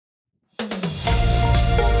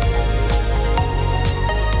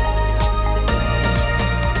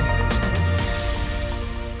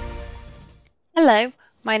Hello,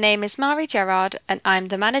 my name is Mari Gerard and I'm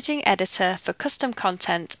the Managing Editor for Custom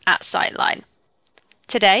Content at Sightline.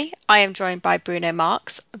 Today I am joined by Bruno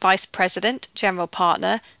Marks, Vice President, General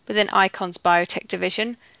Partner within ICON's Biotech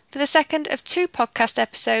division, for the second of two podcast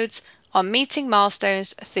episodes on meeting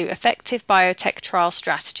milestones through effective biotech trial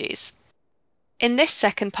strategies. In this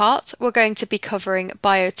second part, we're going to be covering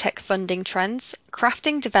biotech funding trends,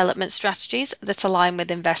 crafting development strategies that align with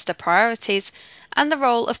investor priorities, and the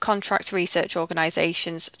role of contract research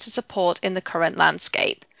organisations to support in the current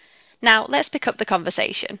landscape. Now, let's pick up the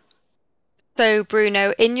conversation. So,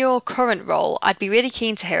 Bruno, in your current role, I'd be really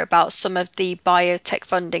keen to hear about some of the biotech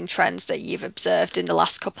funding trends that you've observed in the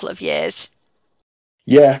last couple of years.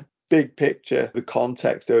 Yeah, big picture, the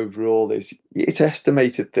context overall is it's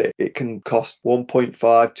estimated that it can cost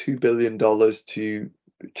 $1.5–2 billion to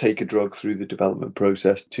take a drug through the development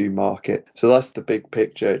process to market. So that's the big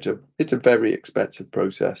picture. It's a very expensive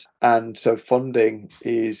process. And so funding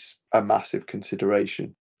is a massive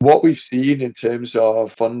consideration. What we've seen in terms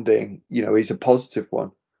of funding, is a positive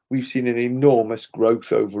one. We've seen an enormous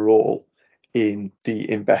growth overall in the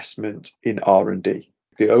investment in R&D.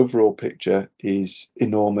 The overall picture is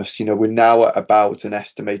enormous. We're now at about an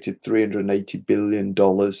estimated $380 billion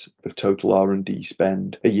of total R&D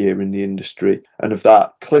spend a year in the industry. And of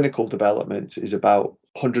that, clinical development is about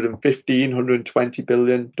 $120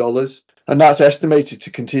 billion. And that's estimated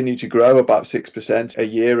to continue to grow about 6% a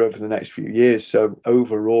year over the next few years. So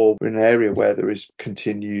overall, we're in an area where there is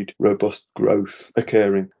continued robust growth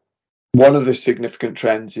occurring. One of the significant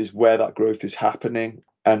trends is where that growth is happening,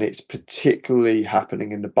 and it's particularly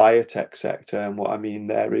happening in the biotech sector. And what I mean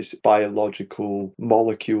there is biological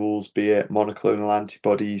molecules, be it monoclonal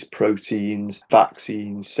antibodies, proteins,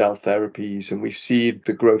 vaccines, cell therapies. And we've seen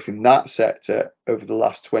the growth in that sector over the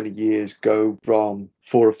last 20 years go from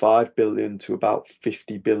 4 or 5 billion to about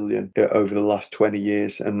 50 billion over the last 20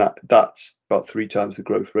 years. And that's about 3 times the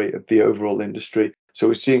growth rate of the overall industry. So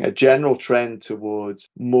we're seeing a general trend towards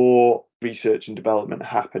more research and development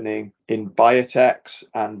happening in biotechs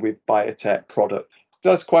and with biotech products.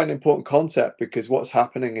 So that's quite an important concept, because what's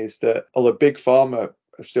happening is that although big pharma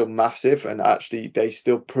are still massive and actually they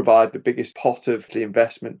still provide the biggest pot of the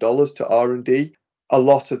investment dollars to R&D, a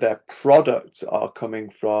lot of their products are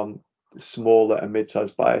coming from smaller and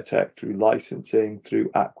mid-sized biotech through licensing,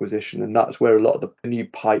 through acquisition, and that's where a lot of the new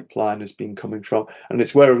pipeline has been coming from, and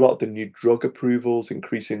it's where a lot of the new drug approvals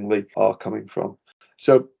increasingly are coming from.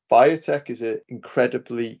 So biotech is an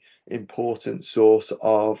incredibly important source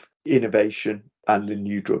of innovation and the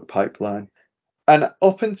new drug pipeline. And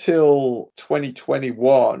up until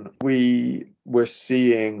 2021, we were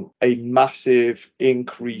seeing a massive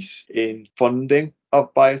increase in funding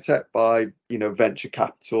of biotech by, venture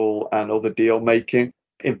capital and other deal making.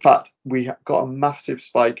 In fact, we got a massive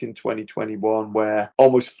spike in 2021 where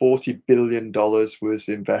almost $40 billion was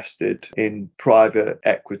invested in private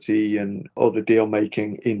equity and other deal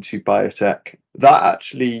making into biotech. That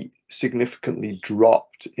actually significantly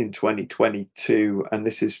dropped in 2022, and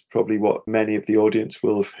this is probably what many of the audience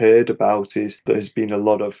will have heard about, is there's been a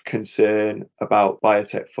lot of concern about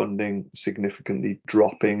biotech funding significantly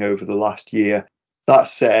dropping over the last year. That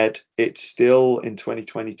said, it still in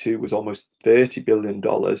 2022 was almost $30 billion,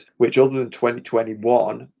 which other than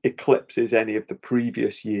 2021 eclipses any of the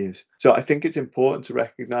previous years. So I think it's important to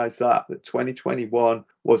recognize that 2021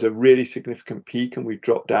 was a really significant peak and we've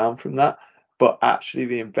dropped down from that. But actually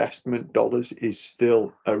the investment dollars is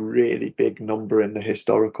still a really big number in the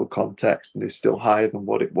historical context and is still higher than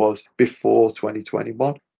what it was before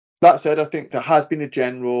 2021. That said, I think there has been a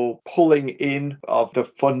general pulling in of the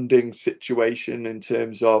funding situation in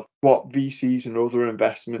terms of what VCs and other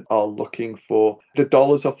investment are looking for. The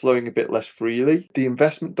dollars are flowing a bit less freely. The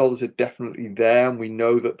investment dollars are definitely there, and we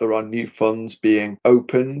know that there are new funds being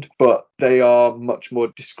opened, but they are much more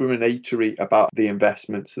discriminatory about the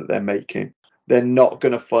investments that they're making. They're not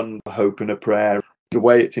going to fund a hope and a prayer. The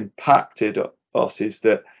way it's impacted us is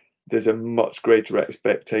that there's a much greater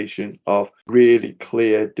expectation of really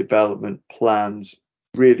clear development plans,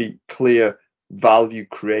 really clear value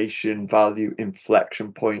creation, value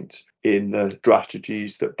inflection points in the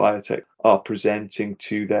strategies that biotech are presenting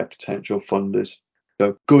to their potential funders.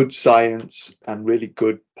 So good science and really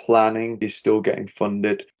good planning is still getting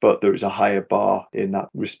funded, but there is a higher bar in that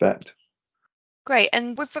respect. Great.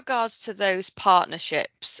 And with regards to those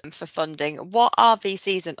partnerships for funding, what are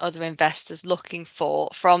VCs and other investors looking for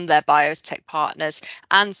from their biotech partners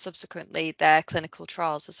and subsequently their clinical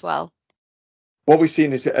trials as well? What we've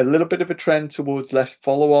seen is a little bit of a trend towards less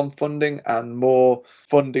follow-on funding and more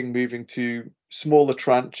funding moving to smaller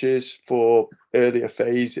tranches for earlier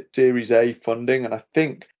phase Series A funding. And I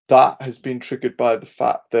think That has been triggered by the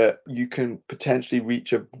fact that you can potentially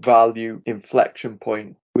reach a value inflection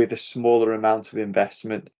point with a smaller amount of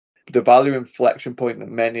investment. The value inflection point that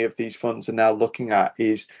many of these funds are now looking at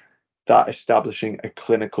is that establishing a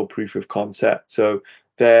clinical proof of concept. So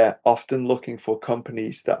they're often looking for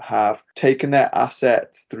companies that have taken their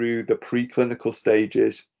asset through the preclinical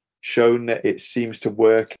stages, shown that it seems to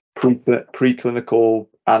work, preclinical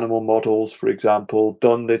animal models, for example,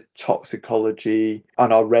 done the toxicology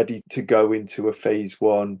and are ready to go into a phase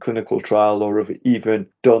 1 clinical trial, or have even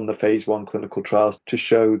done the phase 1 clinical trials to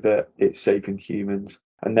show that it's safe in humans.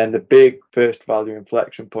 And then the big first value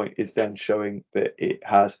inflection point is then showing that it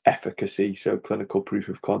has efficacy, so clinical proof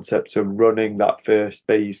of concept, so running that first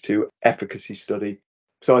phase 2 efficacy study.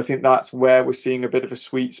 So I think that's where we're seeing a bit of a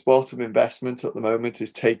sweet spot of investment at the moment,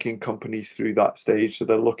 is taking companies through that stage. So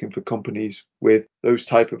they're looking for companies with those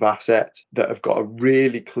type of assets that have got a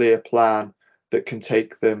really clear plan that can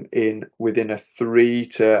take them in within a 3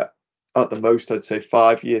 to, at the most, I'd say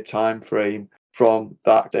 5-year time frame from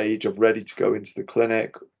that stage of ready to go into the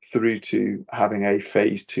clinic through to having a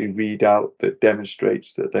phase 2 readout that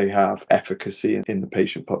demonstrates that they have efficacy in the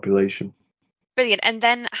patient population. Brilliant. And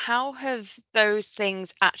then how have those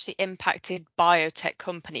things actually impacted biotech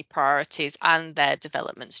company priorities and their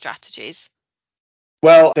development strategies?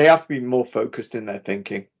 Well, they have to be more focused in their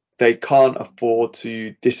thinking. They can't afford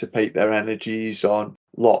to dissipate their energies on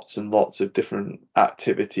lots and lots of different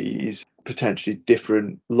activities, potentially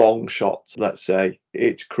different long shots, let's say.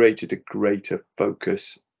 It's created a greater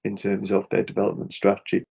focus in terms of their development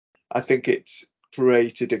strategy. I think it's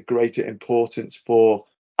created a greater importance for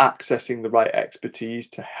accessing the right expertise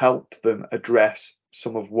to help them address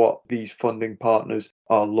some of what these funding partners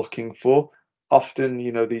are looking for. Often,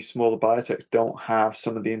 these smaller biotechs don't have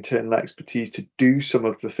some of the internal expertise to do some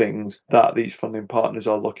of the things that these funding partners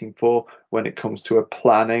are looking for when it comes to a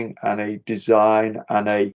planning and a design and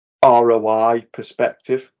a ROI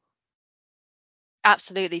perspective.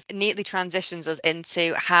 Absolutely. It neatly transitions us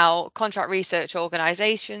into how contract research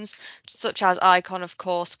organisations, such as ICON, of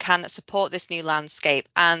course, can support this new landscape,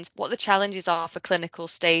 and what the challenges are for clinical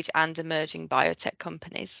stage and emerging biotech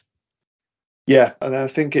companies. Yeah, and I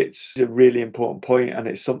think it's a really important point, and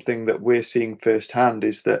it's something that we're seeing firsthand,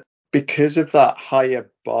 is that because of that higher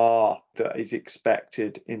bar that is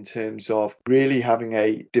expected in terms of really having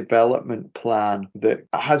a development plan that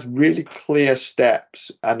has really clear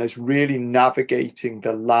steps and is really navigating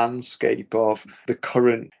the landscape of the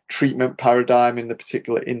current treatment paradigm in the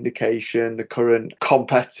particular indication, the current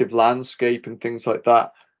competitive landscape and things like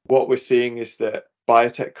that, what we're seeing is that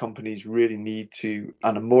biotech companies really need to,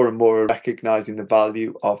 and are more recognizing the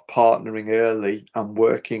value of partnering early and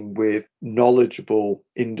working with knowledgeable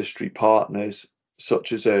industry partners,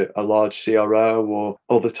 such as a large CRO or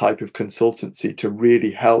other type of consultancy, to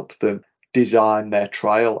really help them design their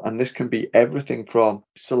trial. And this can be everything from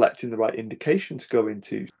selecting the right indication to go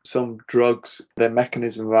into. Some drugs, their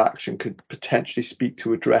mechanism of action could potentially speak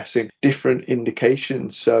to addressing different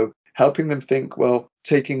indications. So helping them think, well,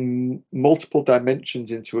 taking multiple dimensions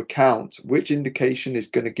into account, which indication is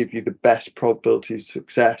going to give you the best probability of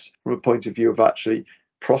success from a point of view of actually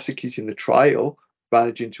prosecuting the trial,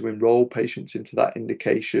 managing to enroll patients into that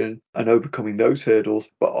indication and overcoming those hurdles,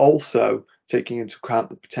 but also taking into account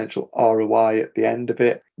the potential ROI at the end of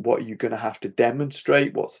it. What are you going to have to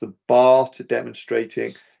demonstrate? What's the bar to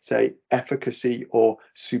demonstrating, say, efficacy or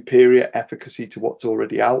superior efficacy to what's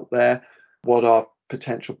already out there? What are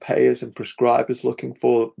potential payers and prescribers looking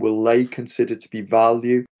for? Will they consider to be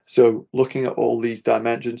value? So looking at all these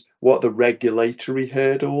dimensions, what are the regulatory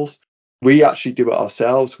hurdles? We actually do it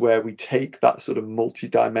ourselves, where we take that sort of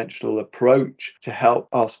multi-dimensional approach to help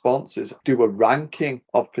our sponsors do a ranking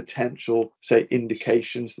of potential, say,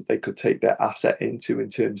 indications that they could take their asset into,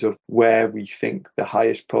 in terms of where we think the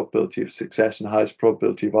highest probability of success and highest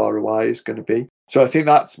probability of ROI is going to be. So I think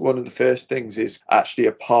that's one of the first things, is actually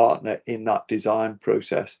a partner in that design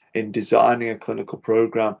process, in designing a clinical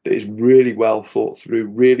program that is really well thought through,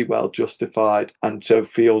 really well justified, and so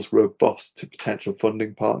feels robust to potential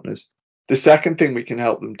funding partners. The second thing we can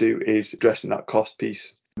help them do is addressing that cost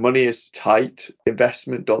piece. Money is tight,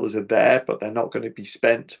 investment dollars are there, but they're not going to be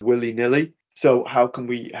spent willy-nilly. So how can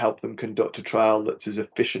we help them conduct a trial that's as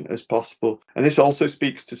efficient as possible? And this also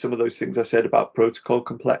speaks to some of those things I said about protocol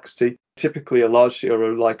complexity. Typically, a large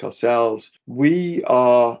CRO like ourselves, we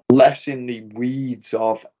are less in the weeds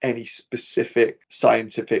of any specific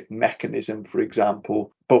scientific mechanism, for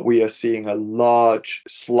example, but we are seeing a large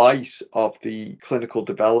slice of the clinical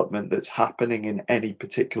development that's happening in any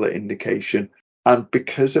particular indication. And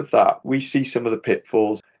because of that, we see some of the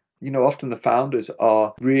pitfalls. Often the founders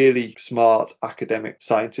are really smart academic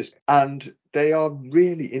scientists, and they are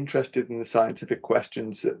really interested in the scientific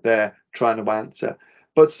questions that they're trying to answer.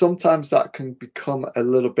 But sometimes that can become a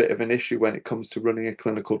little bit of an issue when it comes to running a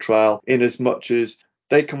clinical trial, in as much as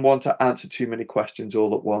they can want to answer too many questions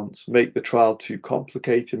all at once, make the trial too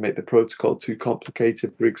complicated, make the protocol too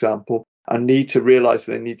complicated, for example, and need to realize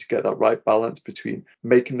they need to get that right balance between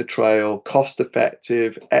making the trial cost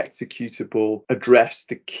effective, executable, address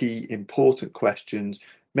the key important questions,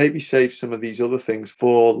 maybe save some of these other things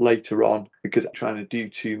for later on, because trying to do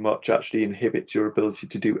too much actually inhibits your ability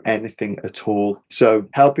to do anything at all. So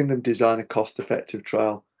helping them design a cost-effective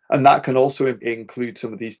trial. And that can also include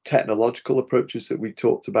some of these technological approaches that we've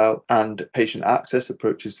talked about and patient access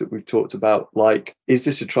approaches that we've talked about, like, is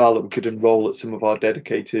this a trial that we could enroll at some of our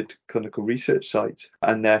dedicated clinical research sites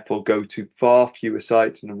and therefore go to far fewer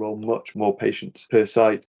sites and enroll much more patients per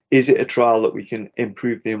site? Is it a trial that we can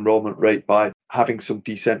improve the enrollment rate by having some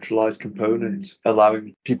decentralized components,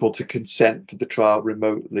 allowing people to consent to the trial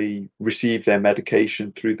remotely, receive their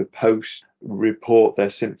medication through the post, report their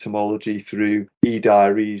symptomology through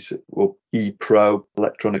e-diaries or e-pro,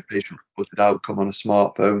 electronic patient reported outcome on a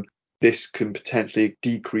smartphone? This can potentially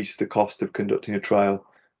decrease the cost of conducting a trial.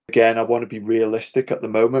 Again, I want to be realistic at the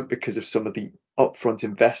moment because of some of the upfront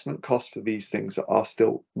investment costs for these things that are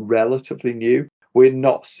still relatively new. We're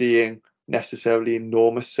not seeing necessarily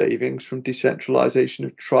enormous savings from decentralization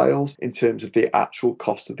of trials in terms of the actual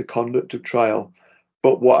cost of the conduct of trial.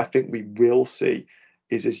 But what I think we will see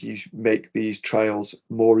is, as you make these trials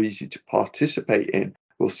more easy to participate in,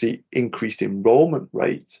 we'll see increased enrollment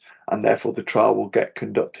rates, and therefore the trial will get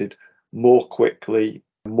conducted more quickly,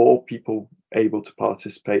 more people able to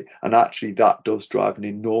participate, and actually that does drive an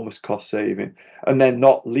enormous cost saving. And then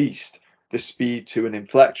not least, the speed to an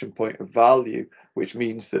inflection point of value, which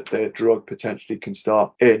means that the drug potentially can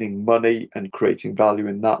start earning money and creating value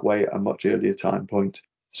in that way at a much earlier time point.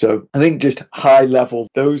 So I think just high level,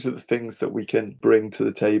 those are the things that we can bring to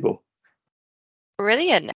the table.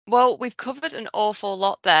 Brilliant. Well, we've covered an awful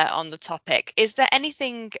lot there on the topic. Is there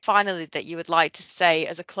anything finally that you would like to say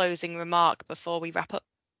as a closing remark before we wrap up?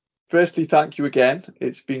 Firstly, thank you again.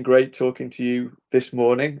 It's been great talking to you this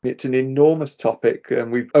morning. It's an enormous topic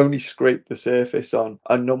and we've only scraped the surface on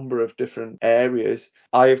a number of different areas.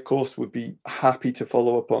 I, of course, would be happy to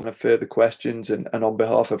follow up on further questions, and on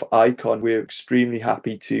behalf of ICON, we're extremely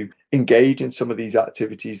happy to engage in some of these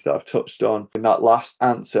activities that I've touched on in that last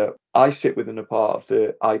answer. I sit within a part of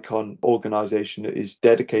the ICON organisation that is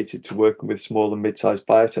dedicated to working with small and mid-sized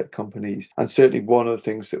biotech companies. And certainly one of the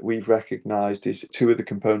things that we've recognised is two of the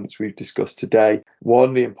components we've discussed today.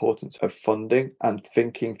 One, the importance of funding and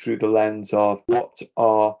thinking through the lens of what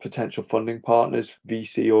are potential funding partners,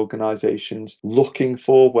 VC organisations, looking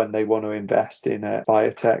for when they want to invest in a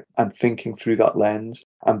biotech, and thinking through that lens.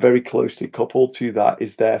 And very closely coupled to that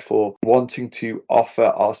is therefore wanting to offer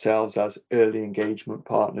ourselves as early engagement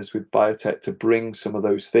partners with biotech to bring some of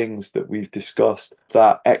those things that we've discussed,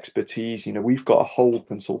 that expertise. We've got a whole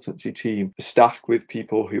consultancy team staffed with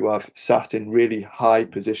people who have sat in really high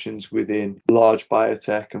positions within large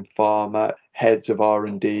biotech and pharma, heads of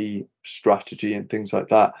R&D, strategy and things like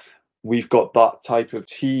that. We've got that type of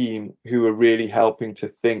team who are really helping to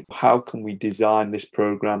think, how can we design this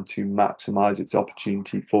program to maximize its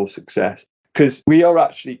opportunity for success? Because we are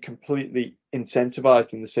actually completely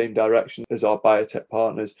incentivized in the same direction as our biotech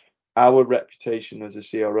partners. Our reputation as a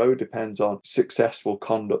CRO depends on successful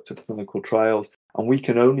conduct of clinical trials, and we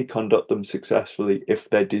can only conduct them successfully if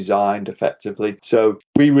they're designed effectively. So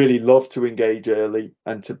we really love to engage early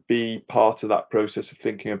and to be part of that process of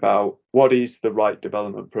thinking about what is the right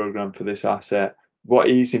development program for this asset, what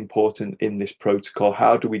is important in this protocol,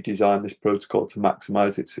 how do we design this protocol to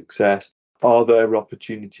maximize its success. Are there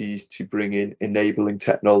opportunities to bring in enabling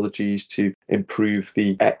technologies to improve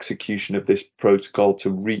the execution of this protocol to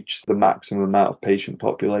reach the maximum amount of patient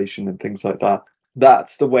population and things like that?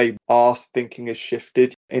 That's the way our thinking has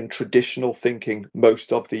shifted. In traditional thinking,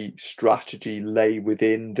 most of the strategy lay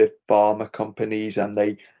within the pharma companies and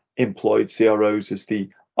they employed CROs as the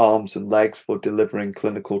arms and legs for delivering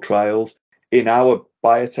clinical trials. In our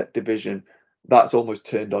biotech division, that's almost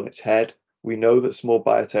turned on its head. We know that small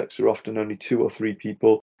biotechs are often only 2 or 3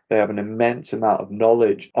 people. They have an immense amount of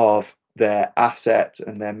knowledge of their asset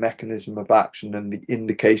and their mechanism of action and the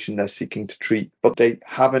indication they're seeking to treat, but they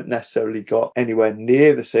haven't necessarily got anywhere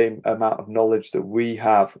near the same amount of knowledge that we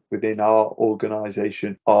have within our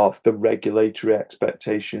organization of the regulatory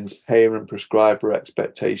expectations, payer and prescriber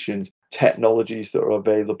expectations, technologies that are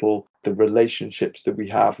available, the relationships that we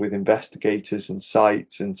have with investigators and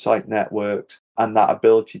sites and site networks, and that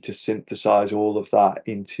ability to synthesize all of that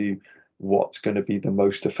into what's going to be the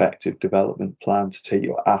most effective development plan to take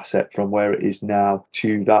your asset from where it is now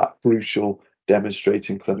to that crucial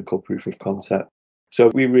demonstrating clinical proof of concept. So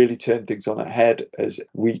we really turn things on its head as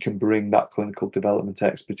we can bring that clinical development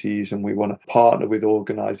expertise, and we want to partner with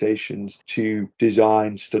organisations to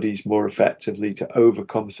design studies more effectively to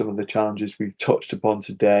overcome some of the challenges we've touched upon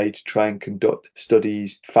today, to try and conduct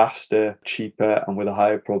studies faster, cheaper, and with a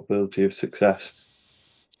higher probability of success.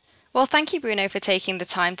 Well, thank you, Bruno, for taking the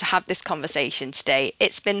time to have this conversation today.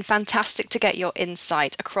 It's been fantastic to get your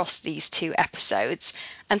insight across these 2 episodes.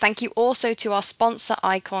 And thank you also to our sponsor,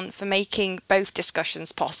 Icon, for making both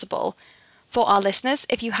discussions possible. For our listeners,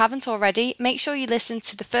 if you haven't already, make sure you listen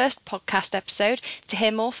to the first podcast episode to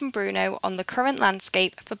hear more from Bruno on the current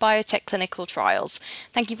landscape for biotech clinical trials.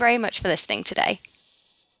 Thank you very much for listening today.